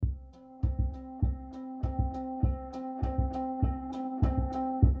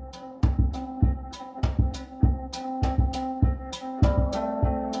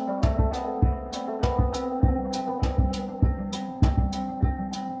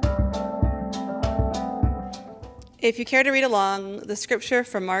If you care to read along, the scripture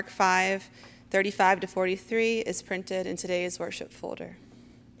from Mark 5:35 to 43 is printed in today's worship folder.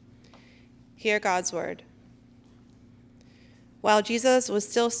 Hear God's word. While Jesus was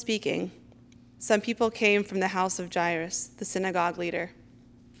still speaking, some people came from the house of Jairus, the synagogue leader.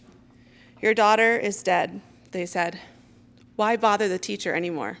 "Your daughter is dead," they said. "Why bother the teacher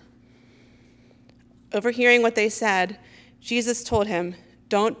anymore?" Overhearing what they said, Jesus told him,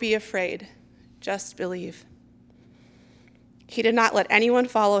 "Don't be afraid, just believe." He did not let anyone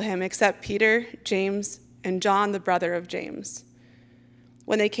follow him except Peter, James, and John, the brother of James.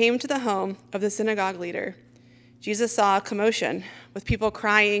 When they came to the home of the synagogue leader, Jesus saw a commotion with people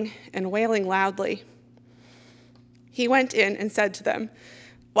crying and wailing loudly. He went in and said to them,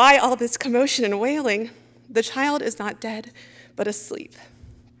 "Why all this commotion and wailing? The child is not dead, but asleep."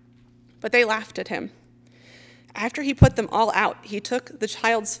 But they laughed at him. After he put them all out, he took the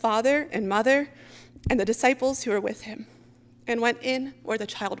child's father and mother and the disciples who were with him and went in where the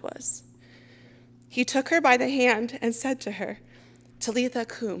child was. He took her by the hand and said to her, "Talitha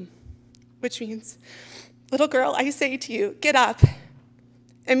cum," which means, "Little girl, I say to you, get up."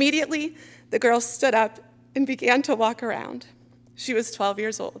 Immediately, the girl stood up and began to walk around. She was 12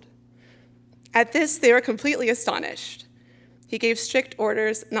 years old. At this, they were completely astonished. He gave strict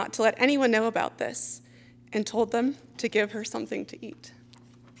orders not to let anyone know about this and told them to give her something to eat.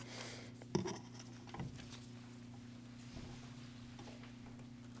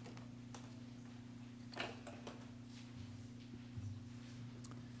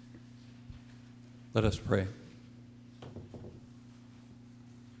 Let us pray.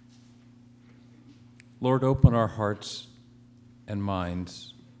 Lord, open our hearts and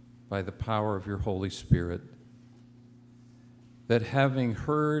minds by the power of your Holy Spirit, that having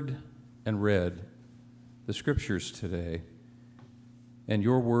heard and read the Scriptures today and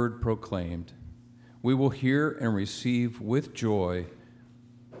your word proclaimed, we will hear and receive with joy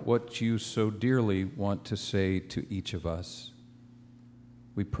what you so dearly want to say to each of us.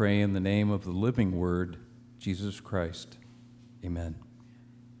 We pray in the name of the living Word, Jesus Christ. Amen.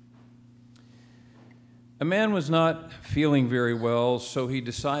 A man was not feeling very well, so he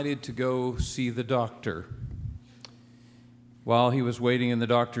decided to go see the doctor. While he was waiting in the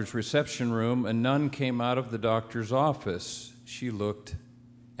doctor's reception room, a nun came out of the doctor's office. She looked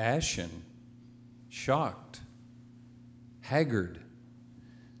ashen, shocked, haggard.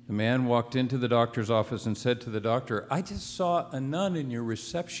 The man walked into the doctor's office and said to the doctor, "I just saw a nun in your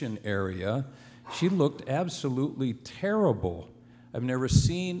reception area. She looked absolutely terrible. I've never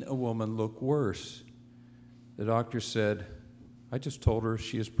seen a woman look worse." The doctor said, "I just told her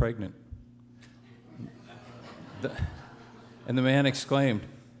she is pregnant." And the man exclaimed,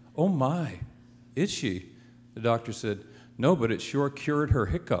 "Oh my, is she?" The doctor said, "No, but it sure cured her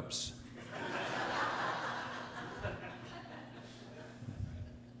hiccups."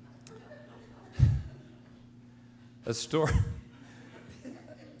 A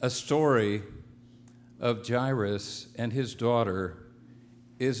story of Jairus and his daughter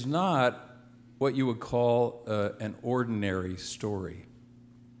is not what you would call an ordinary story.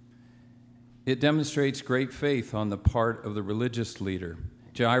 It demonstrates great faith on the part of the religious leader.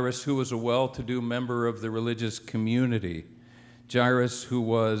 Jairus, who was a well-to-do member of the religious community. Jairus, who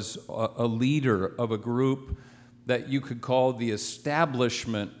was a leader of a group that you could call the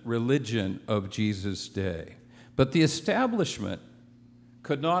establishment religion of Jesus' day. But the establishment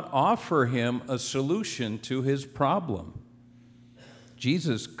could not offer him a solution to his problem.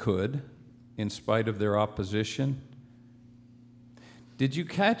 Jesus could, in spite of their opposition. Did you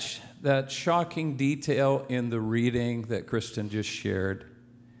catch that shocking detail in the reading that Kristen just shared?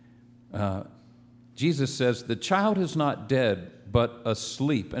 Jesus says, "The child is not dead, but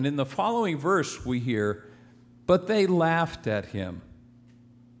asleep." And in the following verse we hear, "But they laughed at him."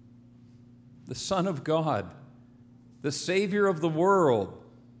 The Son of God, the Savior of the world,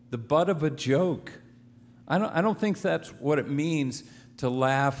 the butt of a joke. I don't think that's what it means to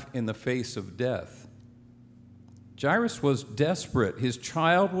laugh in the face of death. Jairus was desperate. His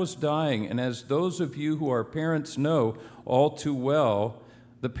child was dying, and as those of you who are parents know all too well,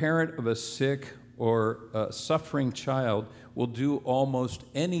 the parent of a sick or a suffering child will do almost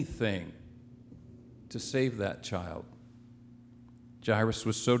anything to save that child. Jairus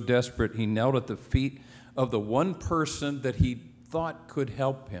was so desperate, he knelt at the feet of the one person that he thought could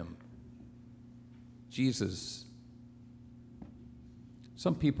help him, Jesus.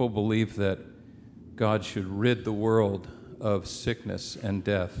 Some people believe that God should rid the world of sickness and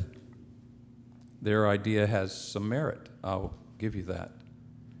death. Their idea has some merit, I'll give you that.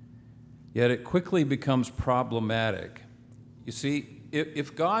 Yet it quickly becomes problematic. You see,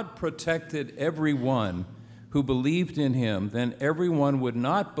 if God protected everyone who believed in him, then everyone would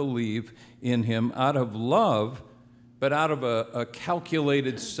not believe in him out of love, but out of a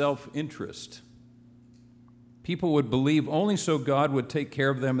calculated self-interest. People would believe only so God would take care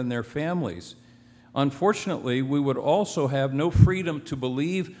of them and their families. Unfortunately, we would also have no freedom to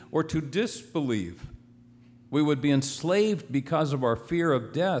believe or to disbelieve. We would be enslaved because of our fear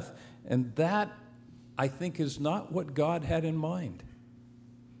of death, and that, I think, is not what God had in mind.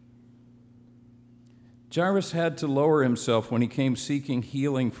 Jairus had to lower himself when he came seeking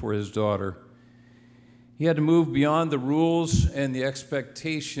healing for his daughter. He had to move beyond the rules and the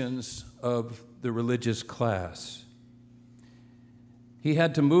expectations of the religious class. He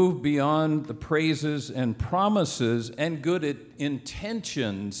had to move beyond the praises and promises and good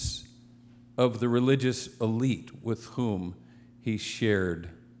intentions of the religious elite with whom he shared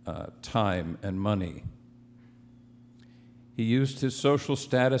time and money. He used his social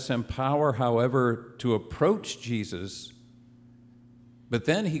status and power, however, to approach Jesus, but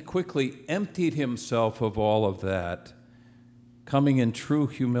then he quickly emptied himself of all of that, coming in true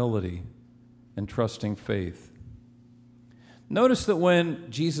humility and trusting faith. Notice that when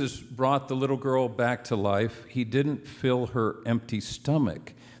Jesus brought the little girl back to life, he didn't fill her empty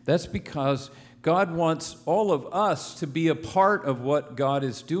stomach. That's because God wants all of us to be a part of what God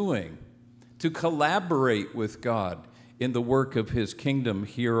is doing, to collaborate with God in the work of his kingdom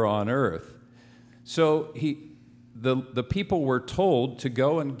here on earth. So the people were told to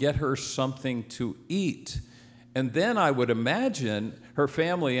go and get her something to eat. And then I would imagine her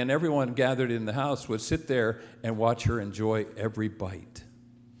family and everyone gathered in the house would sit there and watch her enjoy every bite.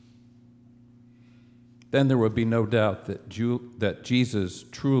 Then there would be no doubt that Jesus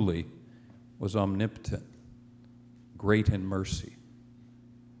truly was omnipotent, great in mercy.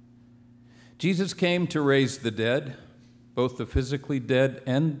 Jesus came to raise the dead, both the physically dead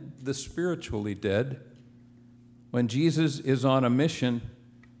and the spiritually dead. When Jesus is on a mission,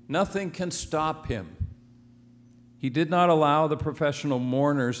 nothing can stop him. He did not allow the professional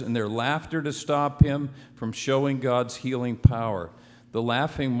mourners and their laughter to stop him from showing God's healing power. The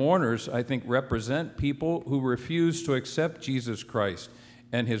laughing mourners, I think, represent people who refuse to accept Jesus Christ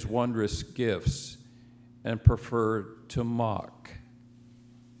and his wondrous gifts and prefer to mock.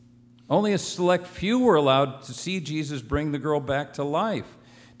 Only a select few were allowed to see Jesus bring the girl back to life.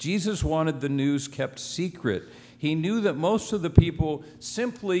 Jesus wanted the news kept secret. He knew that most of the people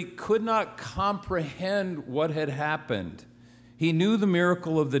simply could not comprehend what had happened. He knew the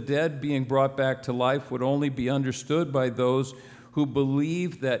miracle of the dead being brought back to life would only be understood by those who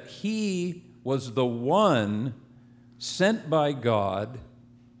believed that he was the one sent by God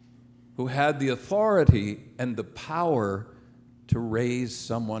who had the authority and the power to raise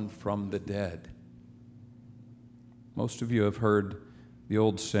someone from the dead. Most of you have heard the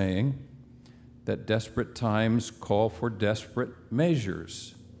old saying that desperate times call for desperate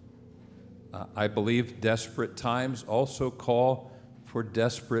measures. I believe desperate times also call for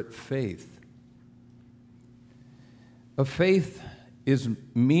desperate faith. A faith is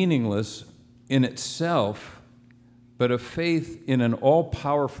meaningless in itself, but a faith in an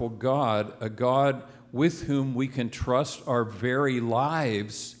all-powerful God, a God with whom we can trust our very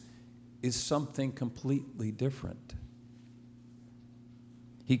lives, is something completely different.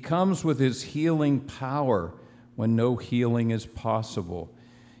 He comes with his healing power when no healing is possible.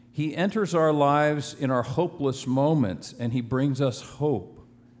 He enters our lives in our hopeless moments, and he brings us hope.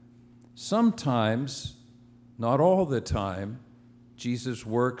 Sometimes, not all the time, Jesus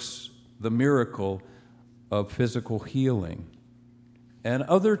works the miracle of physical healing. And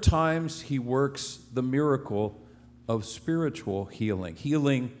other times, he works the miracle of spiritual healing,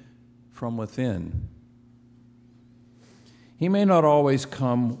 healing from within. He may not always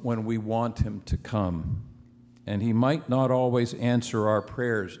come when we want him to come, and he might not always answer our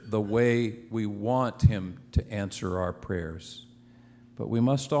prayers the way we want him to answer our prayers. But we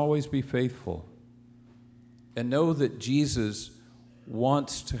must always be faithful and know that Jesus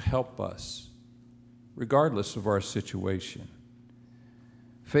wants to help us, regardless of our situation.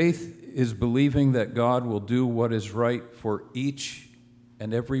 Faith is believing that God will do what is right for each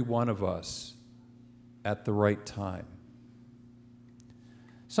and every one of us at the right time.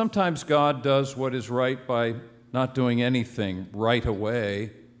 Sometimes God does what is right by not doing anything right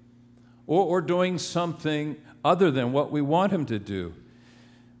away, or doing something other than what we want him to do.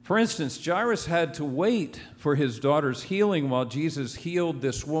 For instance, Jairus had to wait for his daughter's healing while Jesus healed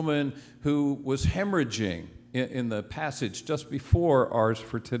this woman who was hemorrhaging in the passage just before ours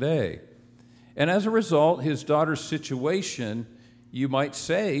for today. And as a result, his daughter's situation, you might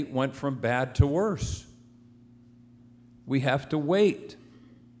say, went from bad to worse. We have to wait.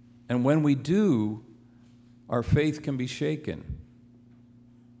 And when we do, our faith can be shaken.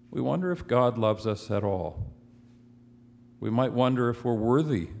 We wonder if God loves us at all. We might wonder if we're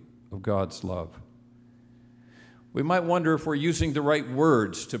worthy of God's love. We might wonder if we're using the right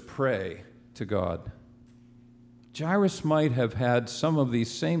words to pray to God. Jairus might have had some of these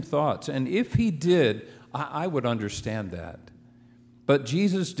same thoughts, and if he did, I would understand that. But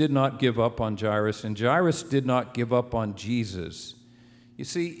Jesus did not give up on Jairus, and Jairus did not give up on Jesus. You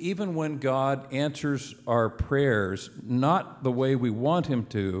see, even when God answers our prayers not the way we want him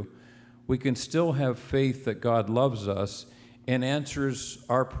to, we can still have faith that God loves us and answers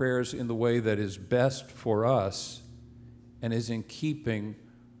our prayers in the way that is best for us and is in keeping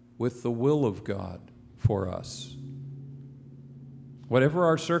with the will of God for us. Whatever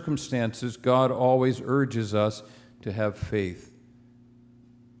our circumstances, God always urges us to have faith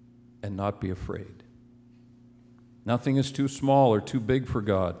and not be afraid. Nothing is too small or too big for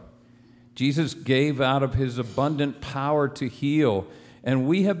God. Jesus gave out of his abundant power to heal, and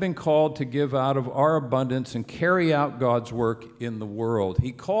we have been called to give out of our abundance and carry out God's work in the world.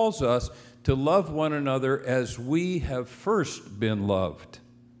 He calls us to love one another as we have first been loved,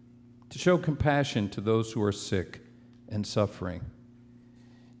 to show compassion to those who are sick and suffering.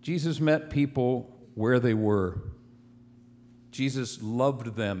 Jesus met people where they were. Jesus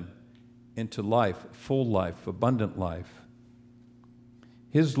loved them into life, full life, abundant life.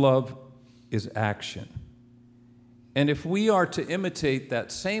 His love is action. And if we are to imitate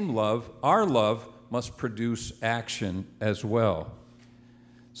that same love, our love must produce action as well.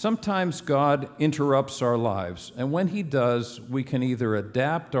 Sometimes God interrupts our lives, and when he does, we can either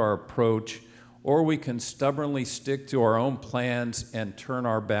adapt our approach or we can stubbornly stick to our own plans and turn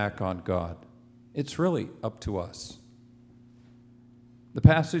our back on God. It's really up to us. The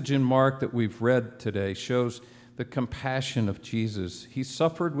passage in Mark that we've read today shows the compassion of Jesus. He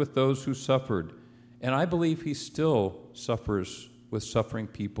suffered with those who suffered, and I believe he still suffers with suffering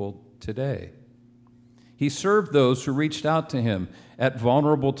people today. He served those who reached out to him at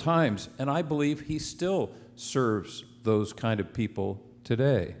vulnerable times, and I believe he still serves those kind of people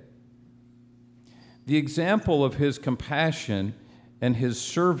today. The example of his compassion and his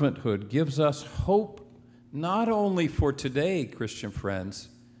servanthood gives us hope not only for today, Christian friends,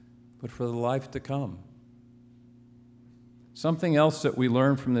 but for the life to come. Something else that we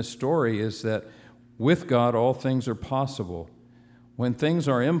learn from this story is that with God, all things are possible. When things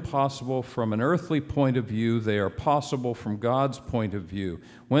are impossible from an earthly point of view, they are possible from God's point of view.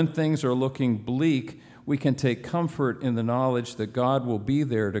 When things are looking bleak, we can take comfort in the knowledge that God will be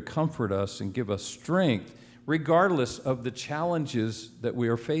there to comfort us and give us strength, regardless of the challenges that we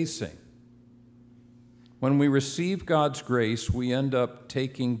are facing. When we receive God's grace, we end up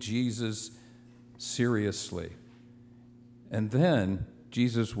taking Jesus seriously. And then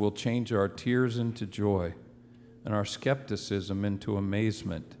Jesus will change our tears into joy and our skepticism into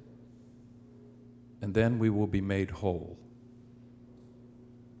amazement. And then we will be made whole.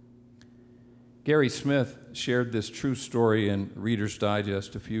 Gary Smith shared this true story in Reader's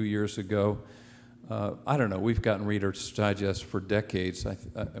Digest a few years ago. I don't know, we've gotten Reader's Digest for decades.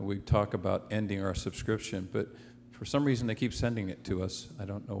 We talk about ending our subscription, but for some reason they keep sending it to us. I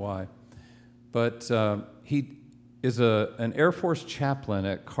don't know why. But he is an Air Force chaplain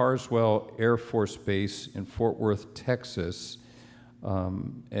at Carswell Air Force Base in Fort Worth, Texas.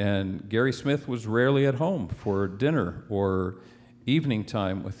 And Gary Smith was rarely at home for dinner or evening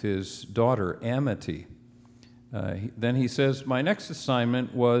time with his daughter, Amity. Then he says, my next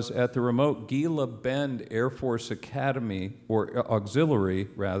assignment was at the remote Gila Bend Air Force Academy, or auxiliary,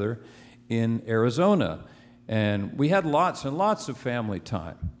 rather, in Arizona. And we had lots and lots of family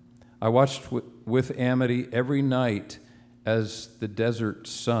time. I watched with Amity every night as the desert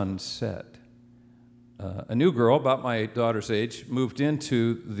sun set. A new girl, about my daughter's age, moved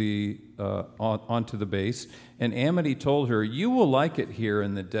into onto the base, and Amity told her, you will like it here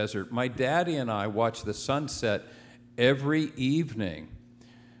in the desert. My daddy and I watch the sunset every evening.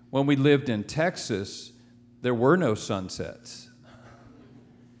 When we lived in Texas, there were no sunsets.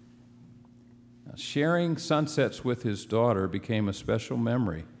 Now, sharing sunsets with his daughter became a special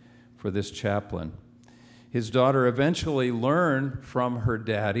memory for this chaplain. His daughter eventually learned from her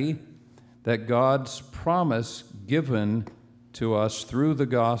daddy that God's promise given to us through the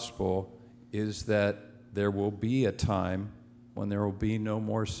gospel is that there will be a time when there will be no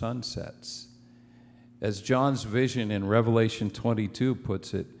more sunsets. As John's vision in Revelation 22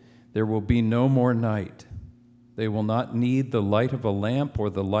 puts it, there will be no more night. They will not need the light of a lamp or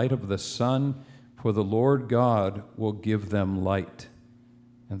the light of the sun, for the Lord God will give them light,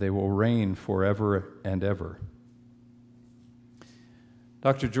 and they will reign forever and ever.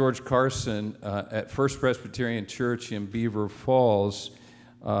 Dr. George Carson at First Presbyterian Church in Beaver Falls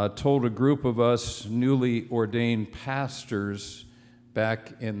told a group of us newly ordained pastors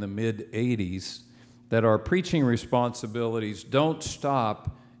back in the mid-'80s that our preaching responsibilities don't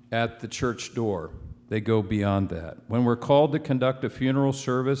stop at the church door. They go beyond that. When we're called to conduct a funeral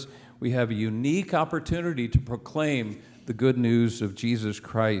service, we have a unique opportunity to proclaim the good news of Jesus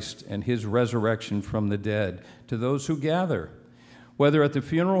Christ and his resurrection from the dead to those who gather. Whether at the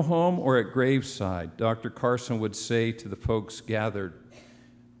funeral home or at graveside, Dr. Carson would say to the folks gathered,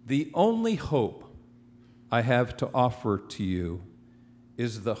 "The only hope I have to offer to you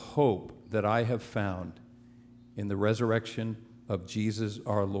is the hope that I have found in the resurrection of Jesus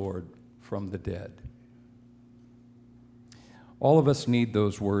our Lord from the dead." All of us need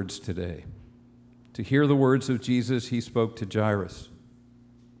those words today. To hear the words of Jesus he spoke to Jairus.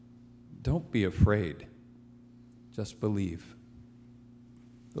 Don't be afraid, just believe.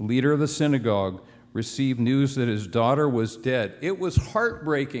 The leader of the synagogue received news that his daughter was dead. It was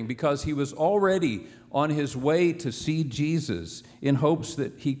heartbreaking because he was already on his way to see Jesus in hopes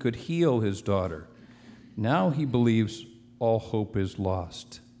that he could heal his daughter. Now he believes all hope is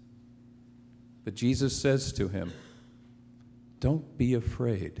lost. But Jesus says to him, "Don't be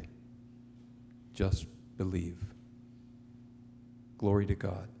afraid, just believe." Glory to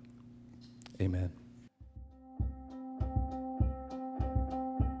God. Amen.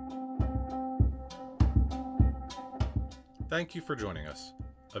 Thank you for joining us.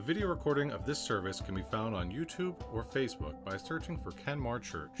 A video recording of this service can be found on YouTube or Facebook by searching for Kenmar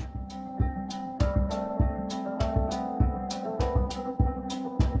Church.